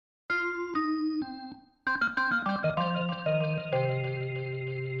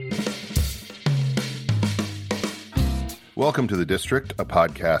Welcome to The District, a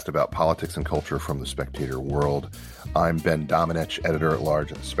podcast about politics and culture from the Spectator world. I'm Ben Domenech,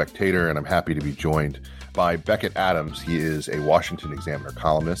 editor-at-large at The Spectator, and I'm happy to be joined by Beckett Adams. He is a Washington Examiner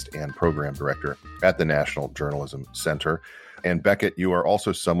columnist and program director at the National Journalism Center. And Beckett, you are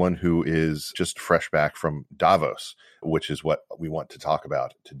also someone who is just fresh back from Davos, which is what we want to talk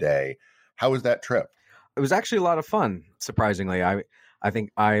about today. How was that trip? It was actually a lot of fun, surprisingly. I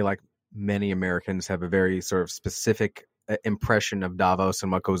think I, like many Americans, have a very sort of specific impression of Davos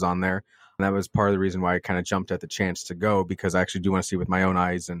and what goes on there. And that was part of the reason why I kind of jumped at the chance to go, because I actually do want to see with my own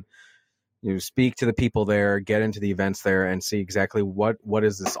eyes and speak to the people there, get into the events there, and see exactly what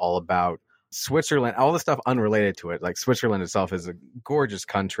is this all about. Switzerland, all the stuff unrelated to it, like Switzerland itself is a gorgeous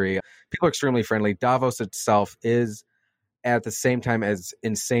country. People are extremely friendly. Davos itself is at the same time as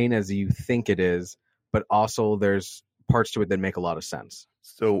insane as you think it is, but also there's parts to it that make a lot of sense.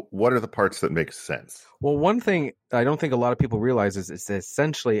 So what are the parts that make sense? Well, one thing I don't think a lot of people realize is it's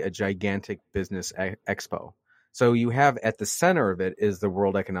essentially a gigantic business expo. So you have at the center of it is the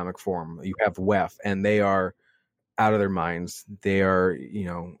World Economic Forum. You have WEF, and they are out of their minds. They are,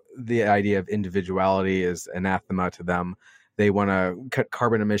 the idea of individuality is anathema to them. They want to cut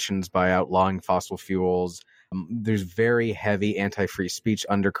carbon emissions by outlawing fossil fuels. There's very heavy anti-free speech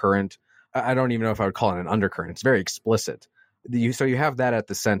undercurrent. I don't even know if I would call it an undercurrent. It's very explicit. So you have that at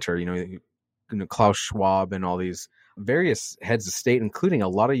the center, Klaus Schwab and all these various heads of state, including a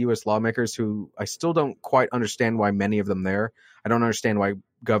lot of U.S. lawmakers who I still don't quite understand why many of them there. I don't understand why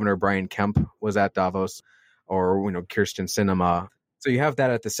Governor Brian Kemp was at Davos or, Kirsten Sinema. So you have that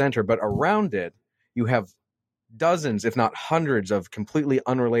at the center, but around it, you have dozens, if not hundreds, of completely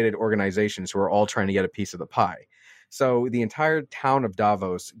unrelated organizations who are all trying to get a piece of the pie. So the entire town of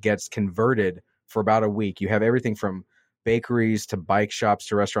Davos gets converted for about a week. You have everything from bakeries to bike shops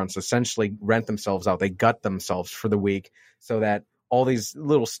to restaurants essentially rent themselves out. They gut themselves for the week so that all these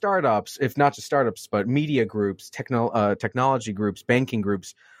little startups, if not just startups, but media groups, technology groups, banking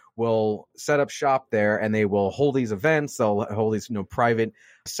groups, will set up shop there, and they will hold these events. They'll hold these private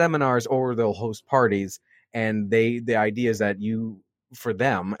seminars, or they'll host parties. And the idea is that for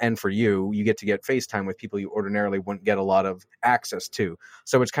them and for you get to get FaceTime with people you ordinarily wouldn't get a lot of access to.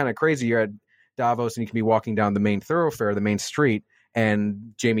 So it's kind of crazy. You're at Davos and you can be walking down the main thoroughfare, the main street,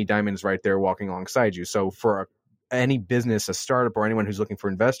 and Jamie Dimon's right there walking alongside you. So for any business, a startup, or anyone who's looking for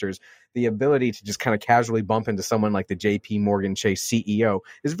investors, the ability to just kind of casually bump into someone like the JP Morgan Chase CEO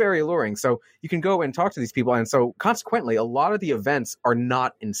is very alluring. So you can go and talk to these people. And so consequently, a lot of the events are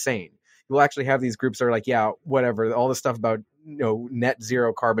not insane. You'll actually have these groups that are like, yeah, whatever, all the stuff about net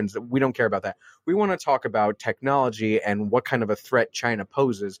zero carbons, we don't care about that. We want to talk about technology and what kind of a threat China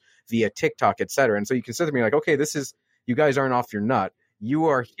poses via TikTok, et cetera. And so you can sit there and be like, okay, you guys aren't off your nut. You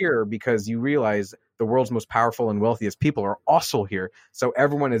are here because you realize the world's most powerful and wealthiest people are also here. So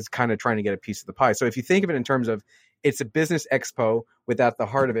everyone is kind of trying to get a piece of the pie. So if you think of it in terms of it's a business expo with at the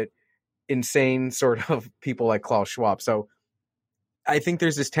heart of it, insane sort of people like Klaus Schwab. So I think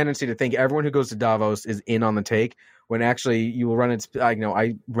there's this tendency to think everyone who goes to Davos is in on the take, when actually you will run into,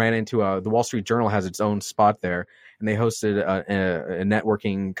 I ran into the Wall Street Journal has its own spot there, and they hosted a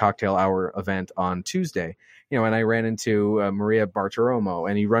networking cocktail hour event on Tuesday, and I ran into Maria Bartiromo,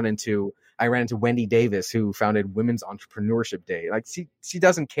 and I ran into Wendy Davis, who founded Women's Entrepreneurship Day. Like she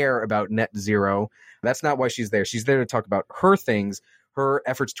doesn't care about net zero. That's not why she's there. She's there to talk about her things, her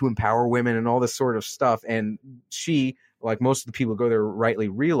efforts to empower women and all this sort of stuff. And she, like most of the people who go there, rightly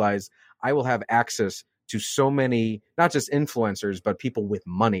realize I will have access to so many, not just influencers, but people with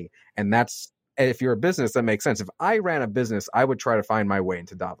money. And if you're a business, that makes sense. If I ran a business, I would try to find my way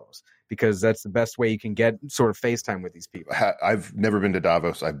into Davos, because that's the best way you can get sort of FaceTime with these people. I've never been to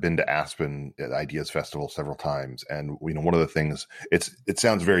Davos. I've been to Aspen at Ideas Festival several times. And, one of the things, it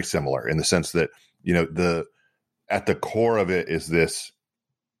sounds very similar in the sense that, at the core of it is this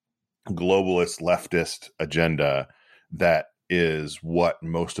globalist leftist agenda that is what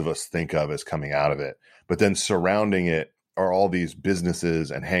most of us think of as coming out of it. But then surrounding it are all these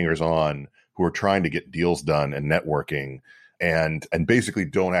businesses and hangers-on who are trying to get deals done and networking and basically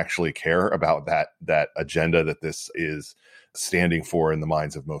don't actually care about that agenda that this is standing for in the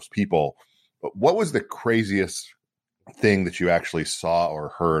minds of most people. But what was the craziest thing that you actually saw or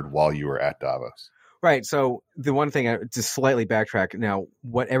heard while you were at Davos? Right. So the one thing, to slightly backtrack now,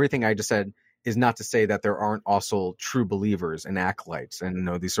 everything I just said is not to say that there aren't also true believers and acolytes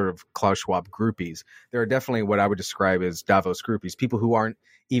and these sort of Klaus Schwab groupies. There are definitely what I would describe as Davos groupies, people who aren't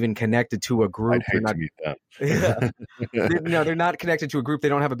even connected to a group. I'd hate to meet them. They're not connected to a group. They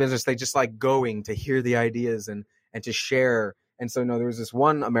don't have a business. They just like going to hear the ideas and to share And so, no, there was this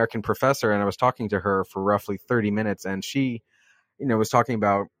one American professor, and I was talking to her for roughly 30 minutes, and she, was talking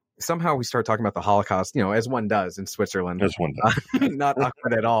about, somehow we started talking about the Holocaust, as one does in Switzerland. There's one does. Not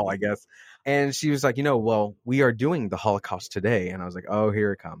awkward at all, I guess. And she was like, well, we are doing the Holocaust today. And I was like, oh,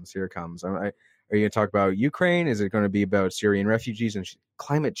 here it comes. Are you going to talk about Ukraine? Is it going to be about Syrian refugees and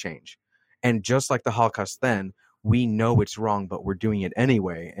climate change? And just like the Holocaust then, we know it's wrong, but we're doing it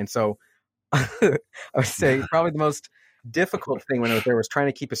anyway. And so I would say probably the most difficult thing when I was there was trying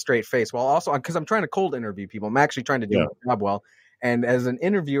to keep a straight face, while also, because I'm trying to cold interview people. I'm actually trying to do my job well. And as an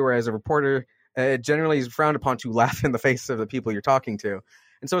interviewer, as a reporter, it generally is frowned upon to laugh in the face of the people you're talking to.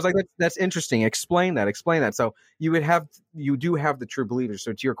 And so it's like, that's interesting. Explain that. So you do have the true believers.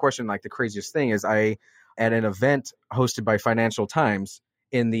 So to your question, like the craziest thing is at an event hosted by Financial Times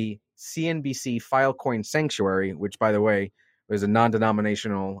in the CNBC Filecoin Sanctuary, which, by the way, was a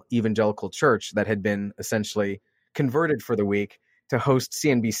non-denominational evangelical church that had been essentially converted for the week to host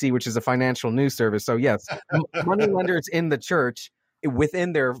CNBC, which is a financial news service. So yes, money lenders in the church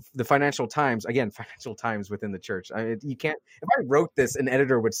within the Financial Times, again, Financial Times within the church. You can't, if I wrote this, an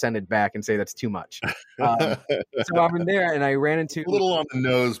editor would send it back and say that's too much. So I'm in there and I ran into a little on the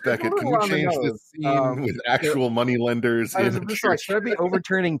nose, Beckett. Can we change this scene with actual money lenders in the church? Like, should I be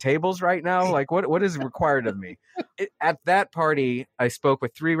overturning tables right now? Like, what is required of me? At that party, I spoke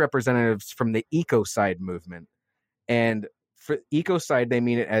with 3 representatives from the ecocide movement. And for ecocide, they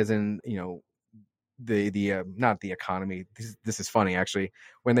mean it as in, the not the economy. This is funny, actually.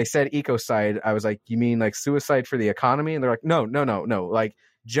 When they said ecocide, I was like, you mean like suicide for the economy? And they're like, no, like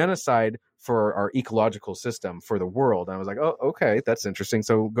genocide for our ecological system, for the world. And I was like, oh, okay, that's interesting.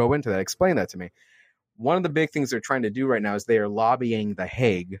 So go into that. Explain that to me. One of the big things they're trying to do right now is they are lobbying The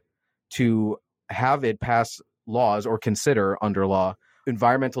Hague to have it pass laws or consider under law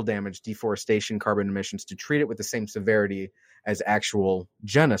environmental damage, deforestation, carbon emissions, to treat it with the same severity as actual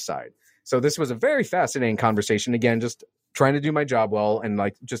genocide. So this was a very fascinating conversation. Again, just trying to do my job well and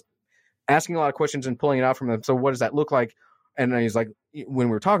like just asking a lot of questions and pulling it out from them. So what does that look like? And he's like, when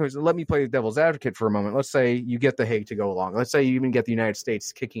we were talking, he said, let me play the devil's advocate for a moment. Let's say you get The Hague to go along. Let's say you even get the United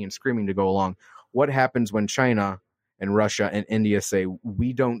States kicking and screaming to go along. What happens when China and Russia and India say,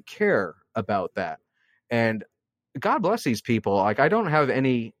 we don't care about that? And God bless these people. Like, I don't have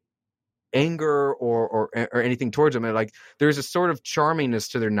any anger or anything towards them. And like, there's a sort of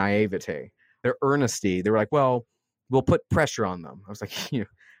charmingness to their naivete, their earnesty. They were like, well, we'll put pressure on them. I was like, I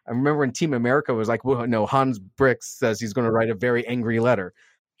remember when Team America was like, well, no, Hans Brix says he's going to write a very angry letter.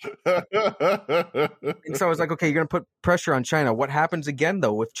 And so I was like, okay, you're going to put pressure on China. What happens again,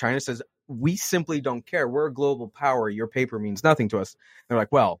 though, if China says, we simply don't care. We're a global power. Your paper means nothing to us. They're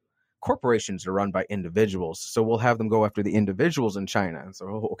like, well, corporations are run by individuals, so we'll have them go after the individuals in China. And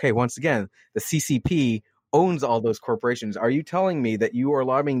so, okay, once again, the CCP owns all those corporations. Are you telling me that you are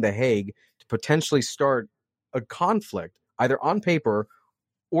lobbying The Hague to potentially start a conflict, either on paper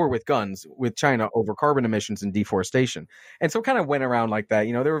or with guns, with China over carbon emissions and deforestation? And so it kind of went around like that.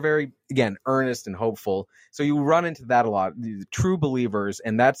 They were very, again, earnest and hopeful. So you run into that a lot, the true believers.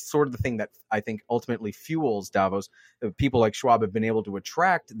 And that's sort of the thing that I think ultimately fuels Davos. People like Schwab have been able to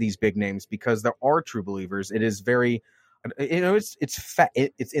attract these big names because there are true believers. It is very, it's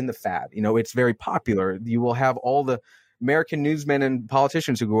in the fad. It's very popular. You will have all the American newsmen and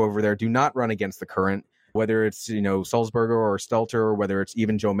politicians who go over there do not run against the current. Whether it's, Sulzberger or Stelter, or whether it's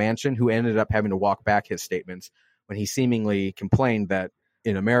even Joe Manchin, who ended up having to walk back his statements when he seemingly complained that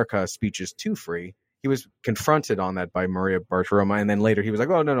in America, speech is too free. He was confronted on that by Maria Bartiromo. And then later he was like,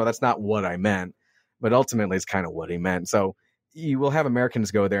 oh, no, that's not what I meant. But ultimately, it's kind of what he meant. So you will have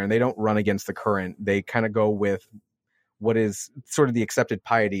Americans go there and they don't run against the current. They kind of go with what is sort of the accepted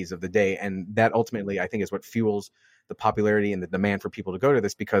pieties of the day. And that ultimately, I think, is what fuels the popularity and the demand for people to go to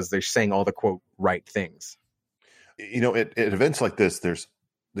this, because they're saying all the quote right things. At events like this, there's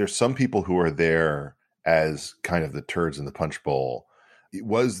some people who are there as kind of the turds in the punch bowl.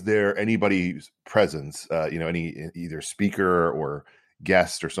 Was there anybody's presence, any either speaker or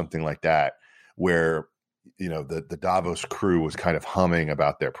guest or something like that, where the Davos crew was kind of humming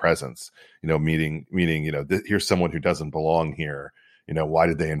about their presence, meaning, here's someone who doesn't belong here. Why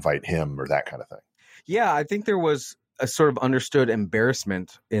did they invite him, or that kind of thing? Yeah, I think there was a sort of understood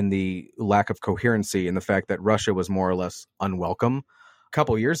embarrassment in the lack of coherency and the fact that Russia was more or less unwelcome. A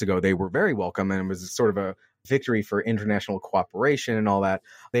couple of years ago, they were very welcome, and it was sort of a victory for international cooperation and all that.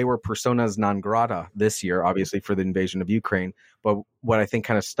 They were personas non grata this year, obviously, for the invasion of Ukraine. But what I think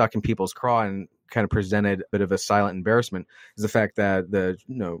kind of stuck in people's craw and kind of presented a bit of a silent embarrassment is the fact that the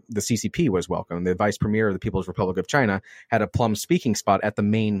CCP was welcome. The vice premier of the People's Republic of China had a plum speaking spot at the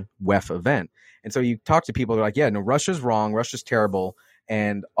main WEF event. And so you talk to people, they're like, yeah, no, Russia's wrong. Russia's terrible.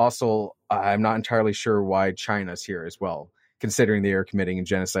 And also, I'm not entirely sure why China's here as well, considering they are committing a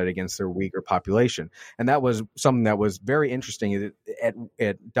genocide against their Uyghur population. And that was something that was very interesting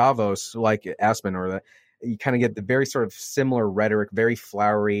at Davos, like Aspen, or that you kind of get the very sort of similar rhetoric, very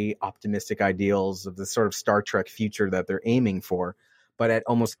flowery, optimistic ideals of the sort of Star Trek future that they're aiming for. But at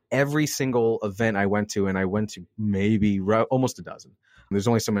almost every single event I went to, and I went to maybe almost a dozen, there's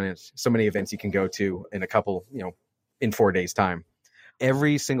only so many events you can go to in a couple, in 4 days' time.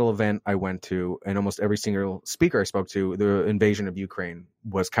 Every single event I went to and almost every single speaker I spoke to, the invasion of Ukraine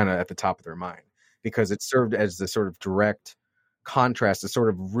was kind of at the top of their mind, because it served as the sort of direct contrast, a sort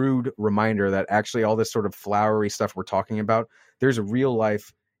of rude reminder that actually all this sort of flowery stuff we're talking about, there's real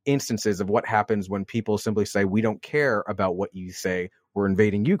life instances of what happens when people simply say, we don't care about what you say, we're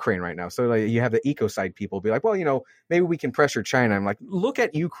invading Ukraine right now. So like, you have the ecocide people be like, well, maybe we can pressure China. I'm like, look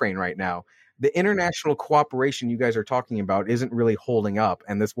at Ukraine right now. The international cooperation you guys are talking about isn't really holding up,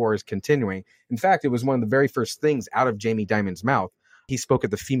 and this war is continuing. In fact, it was one of the very first things out of Jamie Dimon's mouth. He spoke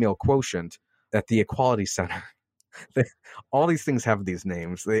at the female quotient at the Equality Center. All these things have these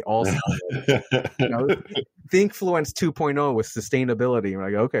names. They all sound Thinkfluence 2.0 with sustainability. You're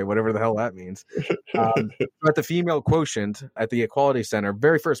like, okay, whatever the hell that means. But the female quotient at the Equality Center,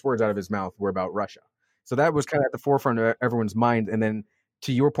 very first words out of his mouth were about Russia. So that was kind of at the forefront of everyone's mind. And then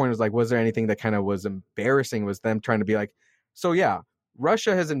to your point, it was like, was there anything that kind of was embarrassing? Was them trying to be like, so yeah,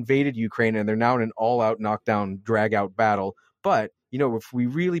 Russia has invaded Ukraine and they're now in an all-out, knockdown, drag-out battle. But if we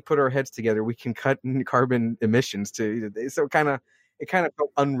really put our heads together, we can cut carbon emissions to. So it kind of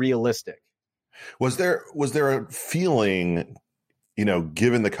felt unrealistic. Was there a feeling,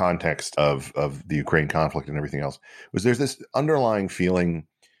 given the context of the Ukraine conflict and everything else, was there this underlying feeling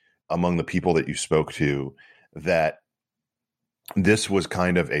among the people that you spoke to that this was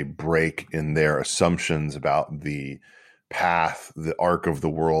kind of a break in their assumptions about the path, the arc of the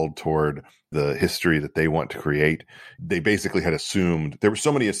world toward the history that they want to create? They basically had assumed, there were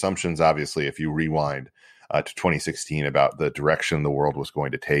so many assumptions, obviously, if you rewind to 2016 about the direction the world was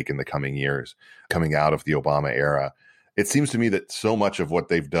going to take in the coming years, coming out of the Obama era. It seems to me that so much of what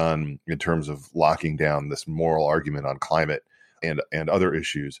they've done in terms of locking down this moral argument on climate and other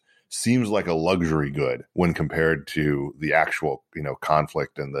issues seems like a luxury good when compared to the actual,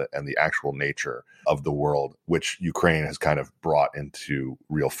 conflict and the actual nature of the world, which Ukraine has kind of brought into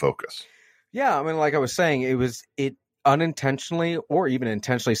real focus. Yeah, I mean, like I was saying, it unintentionally or even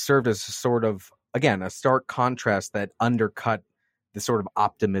intentionally served as a sort of, again, a stark contrast that undercut the sort of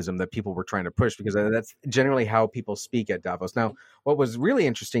optimism that people were trying to push, because that's generally how people speak at Davos. Now, what was really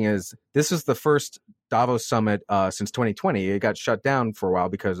interesting is this is the first Davos summit since 2020. It got shut down for a while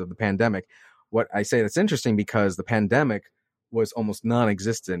because of the pandemic. What I say that's interesting because the pandemic was almost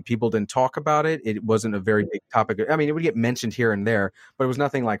non-existent. People didn't talk about it. It wasn't a very big topic. I mean, it would get mentioned here and there, but it was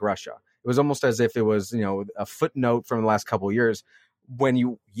nothing like Russia. It was almost as if it was, a footnote from the last couple of years. When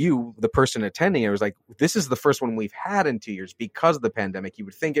you, the person attending it, was like, this is the first one we've had in 2 years because of the pandemic. You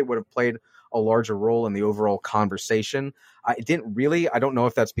would think it would have played a larger role in the overall conversation. It didn't really. I don't know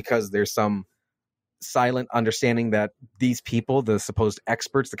if that's because there's some silent understanding that these people, the supposed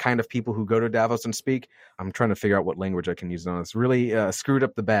experts, the kind of people who go to Davos and speak, I'm trying to figure out what language I can use on this, really screwed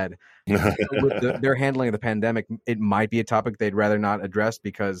up the bed. With their handling of the pandemic, it might be a topic they'd rather not address,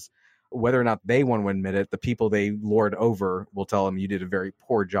 because whether or not they want to admit it, the people they lord over will tell them you did a very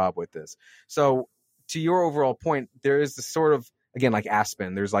poor job with this. So to your overall point, there is this sort of, again, like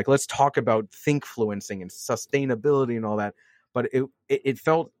Aspen, there's like, let's talk about thinkfluencing and sustainability and all that. But it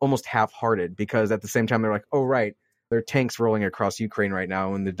felt almost half-hearted, because at the same time, they're like, oh, right, there are tanks rolling across Ukraine right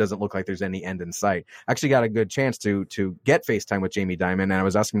now, and it doesn't look like there's any end in sight. I actually got a good chance to get FaceTime with Jamie Dimon, and I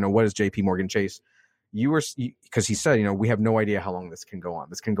was asking him, what is JP Morgan Chase? Because he said, we have no idea how long this can go on.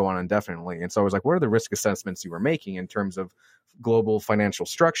 This can go on indefinitely. And so I was like, what are the risk assessments you were making in terms of global financial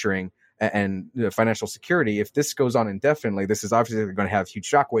structuring and financial security? If this goes on indefinitely, this is obviously going to have huge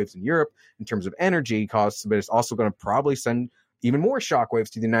shockwaves in Europe in terms of energy costs, but it's also going to probably send even more shockwaves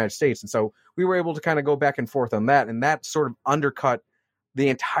to the United States. And so we were able to kind of go back and forth on that. And that sort of undercut the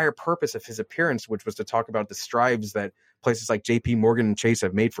entire purpose of his appearance, which was to talk about the strides that places like JP Morgan and Chase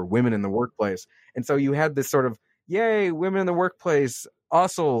have made for women in the workplace. And so you had this sort of, yay, women in the workplace,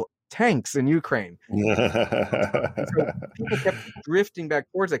 also tanks in Ukraine. And so people kept drifting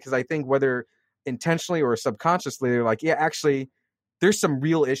back towards it, because I think whether intentionally or subconsciously, they're like, yeah, actually, there's some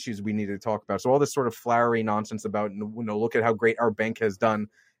real issues we need to talk about. So all this sort of flowery nonsense about, look at how great our bank has done,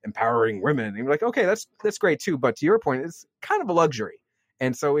 empowering women. And you're like, okay, that's great too. But to your point, it's kind of a luxury.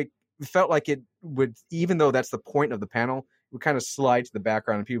 And so it felt like it would, even though that's the point of the panel, it would kind of slide to the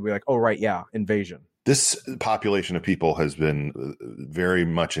background and people would be like, oh, right, yeah, invasion. This population of people has been very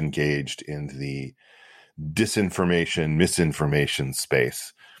much engaged in the disinformation, misinformation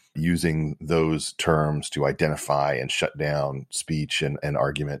space, using those terms to identify and shut down speech and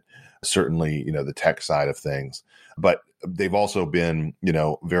argument. Certainly, the tech side of things. But they've also been,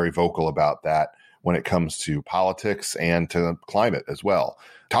 very vocal about that when it comes to politics and to climate as well.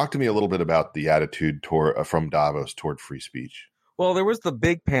 Talk to me a little bit about the attitude from Davos toward free speech. Well, there was the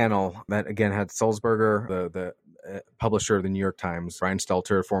big panel that, again, had Sulzberger, the publisher of the New York Times, Brian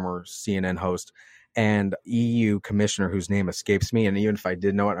Stelter, former CNN host, and EU commissioner whose name escapes me. And even if I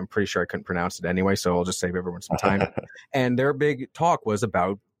did know it, I'm pretty sure I couldn't pronounce it anyway. So I'll just save everyone some time. And their big talk was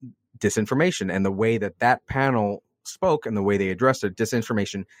about disinformation, and the way that panel spoke and the way they addressed it.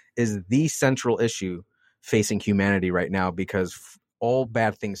 Disinformation is the central issue facing humanity right now, because all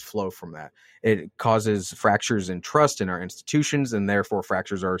bad things flow from that. It causes fractures in trust in our institutions, and therefore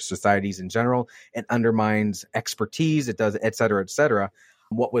fractures our societies in general. It undermines expertise. It does, et cetera, et cetera.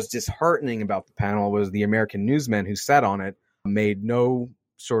 What was disheartening about the panel was the American newsmen who sat on it made no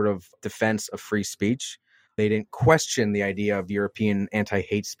sort of defense of free speech. They didn't question the idea of European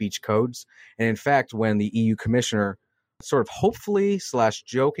anti-hate speech codes. And in fact, when the EU commissioner sort of hopefully /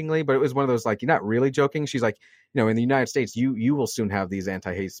 jokingly, but it was one of those, like, you're not really joking. She's like, in the United States, you will soon have these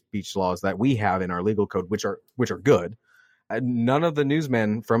anti-hate speech laws that we have in our legal code, which are good. None of the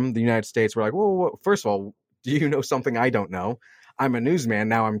newsmen from the United States were like, whoa, first of all, do you know something I don't know? I'm a newsman.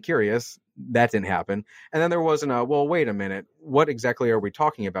 Now I'm curious. That didn't happen. And then there wasn't well, wait a minute. What exactly are we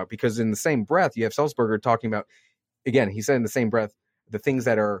talking about? Because in the same breath, you have Sulzberger talking about, again, he said in the same breath, the things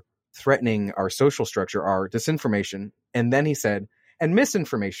that are threatening our social structure are disinformation. And then he said, and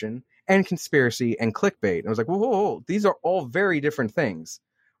misinformation and conspiracy and clickbait. And I was like, whoa, these are all very different things.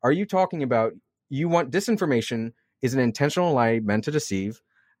 Are you talking about, you want disinformation is an intentional lie meant to deceive,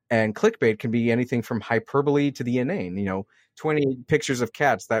 and clickbait can be anything from hyperbole to the inane, 20 pictures of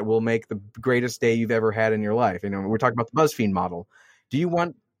cats that will make the greatest day you've ever had in your life. We're talking about the BuzzFeed model. Do you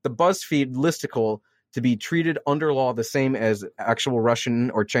want the BuzzFeed listicle to be treated under law the same as actual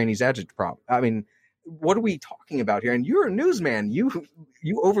Russian or Chinese agitprop? I mean, what are we talking about here? And you're a newsman. You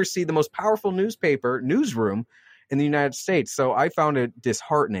oversee the most powerful newsroom in the United States. So I found it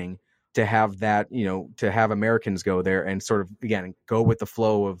disheartening to have that, to have Americans go there and sort of, again, go with the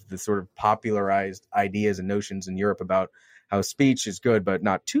flow of the sort of popularized ideas and notions in Europe about how speech is good, but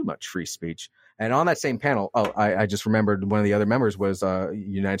not too much free speech. And on that same panel, I just remembered one of the other members was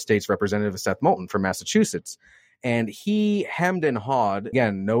United States Representative Seth Moulton from Massachusetts. And he hemmed and hawed,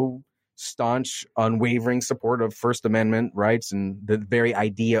 again, no staunch, unwavering support of First Amendment rights and the very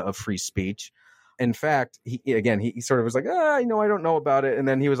idea of free speech. In fact, he sort of was like, I don't know about it. And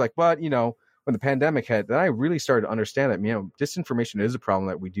then he was like, but, when the pandemic hit, then I really started to understand that, disinformation is a problem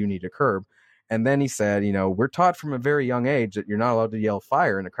that we do need to curb. And then he said, we're taught from a very young age that you're not allowed to yell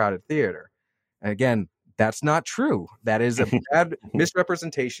fire in a crowded theater. And again, that's not true. That is a bad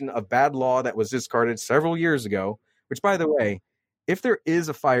misrepresentation of bad law that was discarded several years ago, which, by the way, if there is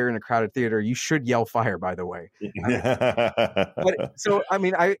a fire in a crowded theater, you should yell fire, by the way.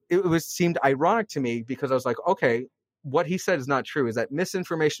 It seemed ironic to me, because I was like, okay, what he said is not true. Is that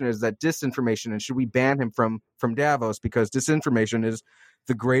misinformation? Is that disinformation? And should we ban him from Davos because disinformation is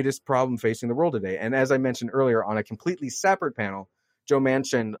the greatest problem facing the world today? And as I mentioned earlier, on a completely separate panel, Joe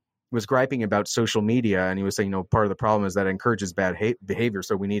Manchin was griping about social media, and he was saying, part of the problem is that it encourages bad behavior.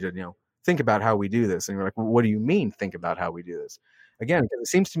 So we need to, think about how we do this. And you're like, well, what do you mean think about how we do this? Again, it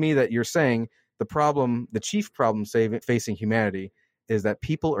seems to me that you're saying the chief problem facing humanity is that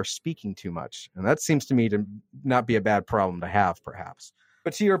people are speaking too much. And that seems to me to not be a bad problem to have, perhaps.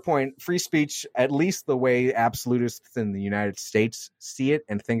 But to your point, free speech, at least the way absolutists in the United States see it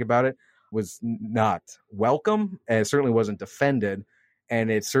and think about it, was not welcome, and it certainly wasn't defended, and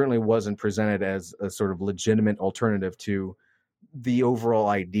it certainly wasn't presented as a sort of legitimate alternative to the overall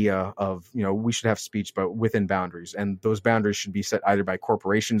idea of, we should have speech, but within boundaries. And those boundaries should be set either by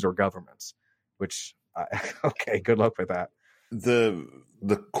corporations or governments, which, okay, good luck with that. The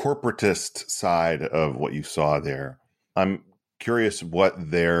corporatist side of what you saw there, I'm curious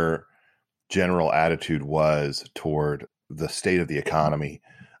what their general attitude was toward the state of the economy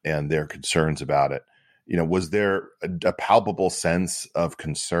and their concerns about it. Was there a palpable sense of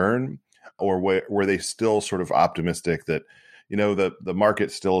concern, or were they still sort of optimistic that, the market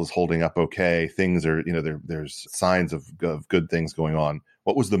still is holding up okay? Things are, there's signs of good things going on.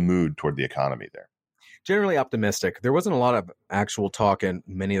 What was the mood toward the economy there? generally optimistic. There wasn't a lot of actual talk in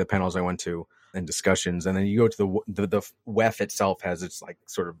many of the panels I went to and discussions. And then you go to the WEF itself has its like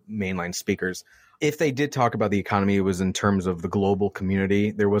sort of mainline speakers. If they did talk about the economy, it was in terms of the global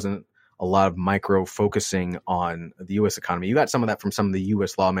community. There wasn't a lot of micro focusing on the U.S. economy. You got some of that from some of the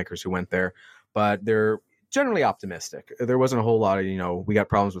U.S. lawmakers who went there, but they're generally optimistic. There wasn't a whole lot of, we got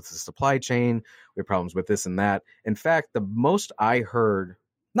problems with the supply chain. We have problems with this and that. In fact, the most I heard,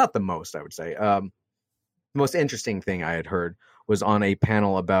 not the most, I would say, the most interesting thing I had heard was on a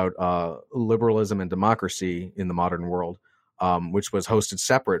panel about liberalism and democracy in the modern world, which was hosted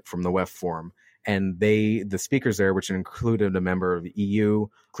separate from the WEF forum. And the speakers there, which included a member of the EU,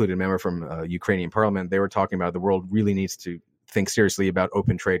 included a member from Ukrainian parliament, they were talking about the world really needs to think seriously about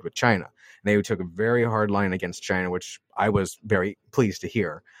open trade with China. And they took a very hard line against China, which I was very pleased to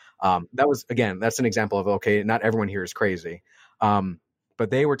hear. That was, again, that's an example of, okay, not everyone here is crazy. But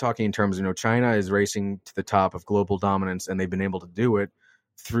they were talking in terms, China is racing to the top of global dominance, and they've been able to do it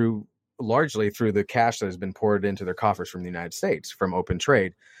largely through the cash that has been poured into their coffers from the United States from open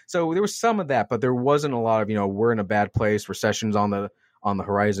trade. So there was some of that, but there wasn't a lot of, we're in a bad place, recession's on the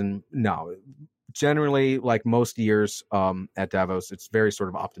horizon. No, generally, like most years at Davos, it's very sort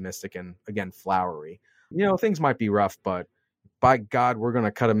of optimistic and, again, flowery. Things might be rough, but by God, we're going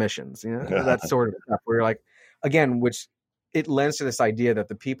to cut emissions. That sort of stuff where you're like, again, which it lends to this idea that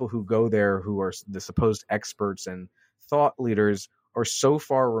the people who go there, who are the supposed experts and thought leaders, are so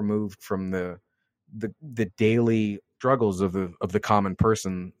far removed from the daily struggles of the common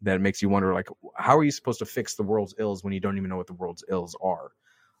person that it makes you wonder, like, how are you supposed to fix the world's ills when you don't even know what the world's ills are?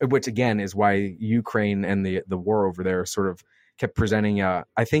 Which, again, is why Ukraine and the war over there sort of kept presenting, I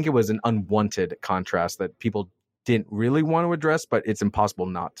think it was an unwanted contrast that people didn't really want to address, but it's impossible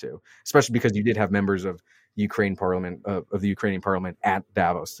not to, especially because you did have members of the Ukrainian parliament at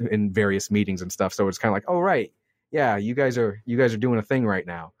Davos in various meetings and stuff. So it's kind of like, oh, right. Yeah, you guys are doing a thing right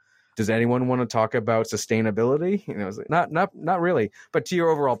now. Does anyone want to talk about sustainability? It's like, not really. But to your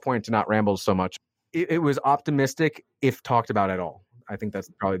overall point, to not ramble so much, it was optimistic if talked about at all. I think that's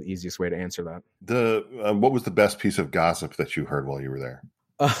probably the easiest way to answer that. What was the best piece of gossip that you heard while you were there?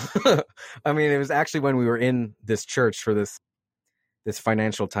 I mean, it was actually when we were in this church for this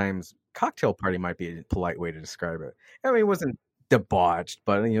Financial Times cocktail party, might be a polite way to describe it. I mean, it wasn't debauched,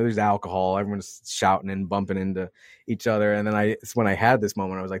 but there's alcohol, everyone's shouting and bumping into each other. And then it's when I had this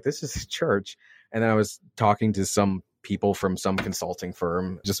moment, I was like, this is church. And then I was talking to some people from some consulting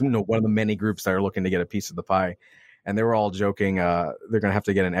firm, just one of the many groups that are looking to get a piece of the pie. And they were all joking, they're going to have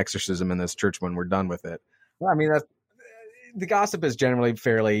to get an exorcism in this church when we're done with it. I mean, the gossip is generally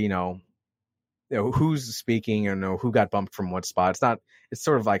fairly, who's speaking or who got bumped from what spot. It's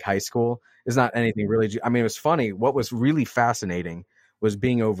sort of like high school. It's not anything really. I mean, it was funny. What was really fascinating was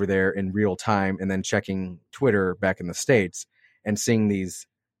being over there in real time and then checking Twitter back in the States and seeing these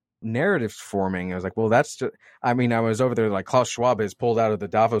narratives forming. I was like, well, that's just, I mean, I was over there like Klaus Schwab is pulled out of the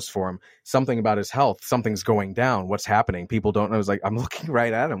Davos forum, something about his health, something's going down. What's happening? People don't know. I was like, I'm looking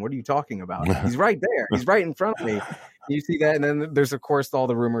right at him. What are you talking about? He's right there. He's right in front of me. You see that? And then there's, of course, all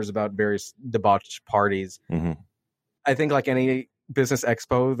the rumors about various debauched parties. Mm-hmm. I think like any business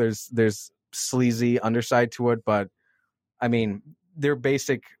expo, there's sleazy underside to it, but I mean, they're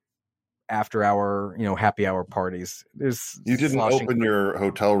basic after hour, happy hour parties. You didn't open your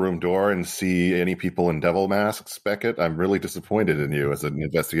hotel room door and see any people in devil masks, Beckett. I'm really disappointed in you as an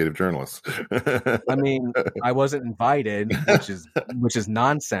investigative journalist. I mean, I wasn't invited, which is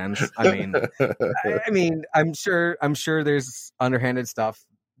nonsense. I mean, I'm sure there's underhanded stuff.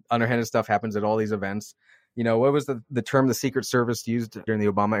 Underhanded stuff happens at all these events. What was the term the Secret Service used during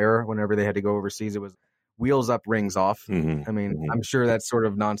the Obama era whenever they had to go overseas? It was wheels up, rings off. Mm-hmm. I mean, mm-hmm. I'm sure that sort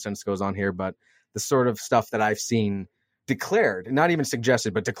of nonsense goes on here, but the sort of stuff that I've seen declared, not even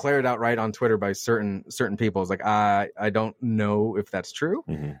suggested, but declared outright on Twitter by certain people is like, I don't know if that's true.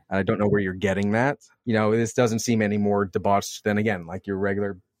 Mm-hmm. I don't know where you're getting that. This doesn't seem any more debauched than, again, like your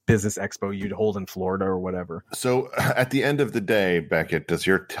regular business expo you'd hold in Florida or whatever. So at the end of the day, Beckett, does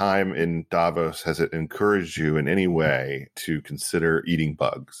your time in Davos, has it encouraged you in any way to consider eating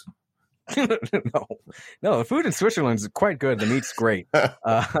bugs? No, the food in Switzerland is quite good. The meat's great.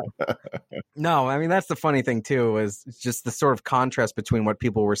 No, I mean, that's the funny thing too, is just the sort of contrast between what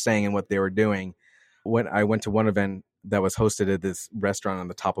people were saying and what they were doing. When I went to one event that was hosted at this restaurant on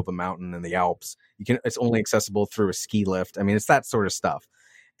the top of a mountain in the Alps, it's only accessible through a ski lift. I mean, it's that sort of stuff.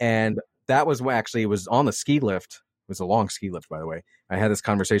 And that was what actually was on the ski lift. It was a long ski lift, by the way. I had this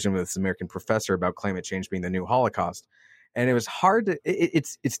conversation with this American professor about climate change being the new Holocaust. And it was hard to,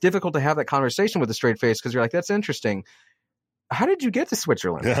 it's difficult to have that conversation with a straight face because you're like, that's interesting. how did you get to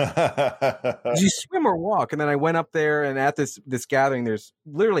Switzerland? Did you swim or walk? And then I went up there, and at this gathering, there's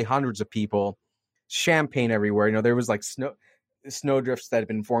literally hundreds of people, champagne everywhere. You know, there was like snowdrifts that had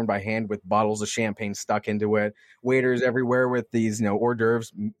been formed by hand with bottles of champagne stuck into it. Waiters everywhere with these, you know, hors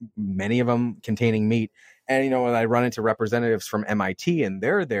d'oeuvres, many of them containing meat. And, you know, when I run into representatives from MIT, and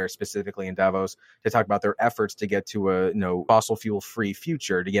they're there specifically in Davos to talk about their efforts to get to a, you know, fossil fuel free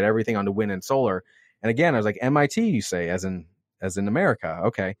future, to get everything onto wind and solar. And again, I was like, MIT, you say, as in America.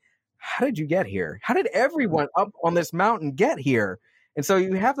 Okay. How did you get here? How did everyone up on this mountain get here? And so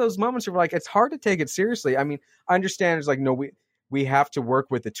you have those moments where like, it's hard to take it seriously. I mean, I understand it's like, no, we have to work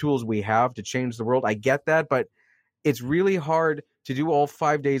with the tools we have to change the world. I get that, but it's really hard to do all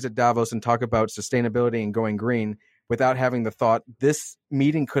 5 days at Davos and talk about sustainability and going green without having the thought, this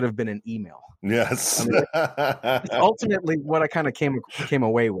meeting could have been an email. Yes. I mean, it's ultimately what I kind of came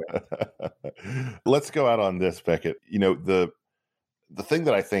away with. Let's go out on this, Beckett. You know, the thing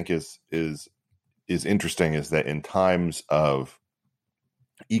that I think is interesting is that in times of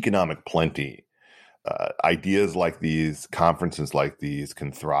economic plenty, ideas like these, conferences like these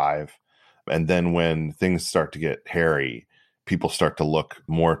can thrive. And then when things start to get hairy, people start to look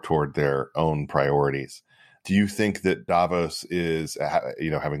more toward their own priorities. Do you think that Davos is, you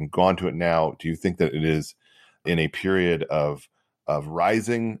know, having gone to it now, do you think that it is in a period of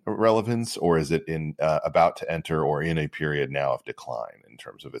rising relevance, or is it in about to enter, or in a period now of decline in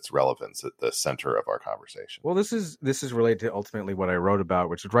terms of its relevance at the center of our conversation? Well, this is related to ultimately what I wrote about,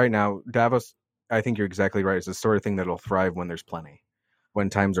 which is right now, Davos, I think you're exactly right. It's the sort of thing that'll thrive when there's plenty. When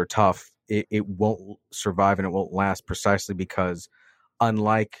times are tough, it won't survive and it won't last, precisely because,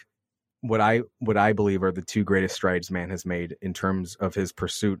 unlike what I believe are the two greatest strides man has made in terms of his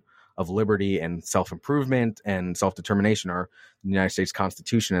pursuit of liberty and self-improvement and self-determination, are the United States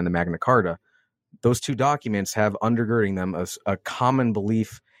Constitution and the Magna Carta. Those two documents have undergirding them a common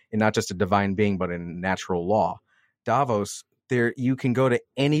belief in not just a divine being, but in natural law. Davos, there you can go to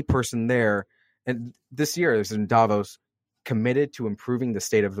any person there, and this year is in Davos, committed to improving the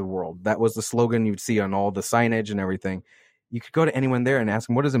state of the world. That was the slogan you'd see on all the signage and everything. You could go to anyone there and ask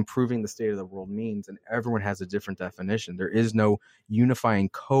them, what does improving the state of the world means? And everyone has a different definition. There is no unifying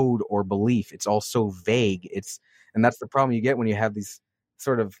code or belief. It's all so vague. And that's the problem you get when you have these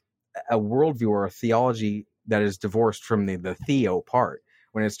sort of a worldview or a theology that is divorced from the theo part.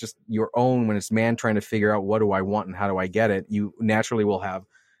 When it's just your own, when it's man trying to figure out what do I want and how do I get it, you naturally will have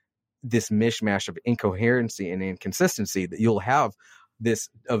this mishmash of incoherency and inconsistency, that you'll have this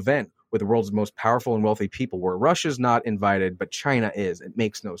event with the world's most powerful and wealthy people where Russia's not invited, but China is. It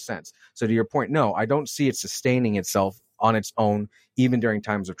makes no sense. So to your point, no, I don't see it sustaining itself on its own, even during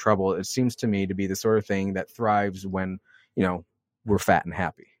times of trouble. It seems to me to be the sort of thing that thrives when, you know, we're fat and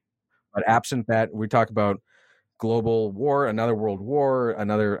happy. But absent that, we talk about global war, another world war,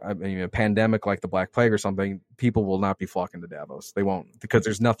 a pandemic like the Black Plague or something, people will not be flocking to Davos. They won't, because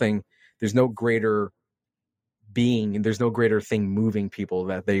there's no greater being, there's no greater thing moving people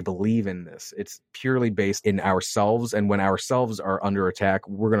that they believe in this. It's purely based in ourselves. And when ourselves are under attack,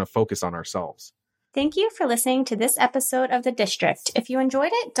 we're going to focus on ourselves. Thank you for listening to this episode of The District. If you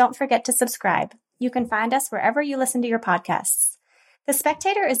enjoyed it, don't forget to subscribe. You can find us wherever you listen to your podcasts. The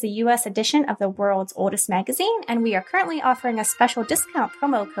Spectator is the U.S. edition of the world's oldest magazine, and we are currently offering a special discount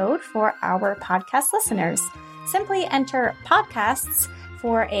promo code for our podcast listeners. Simply enter podcasts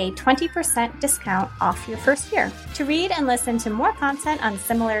for a 20% discount off your first year. To read and listen to more content on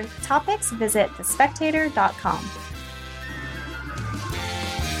similar topics, visit thespectator.com.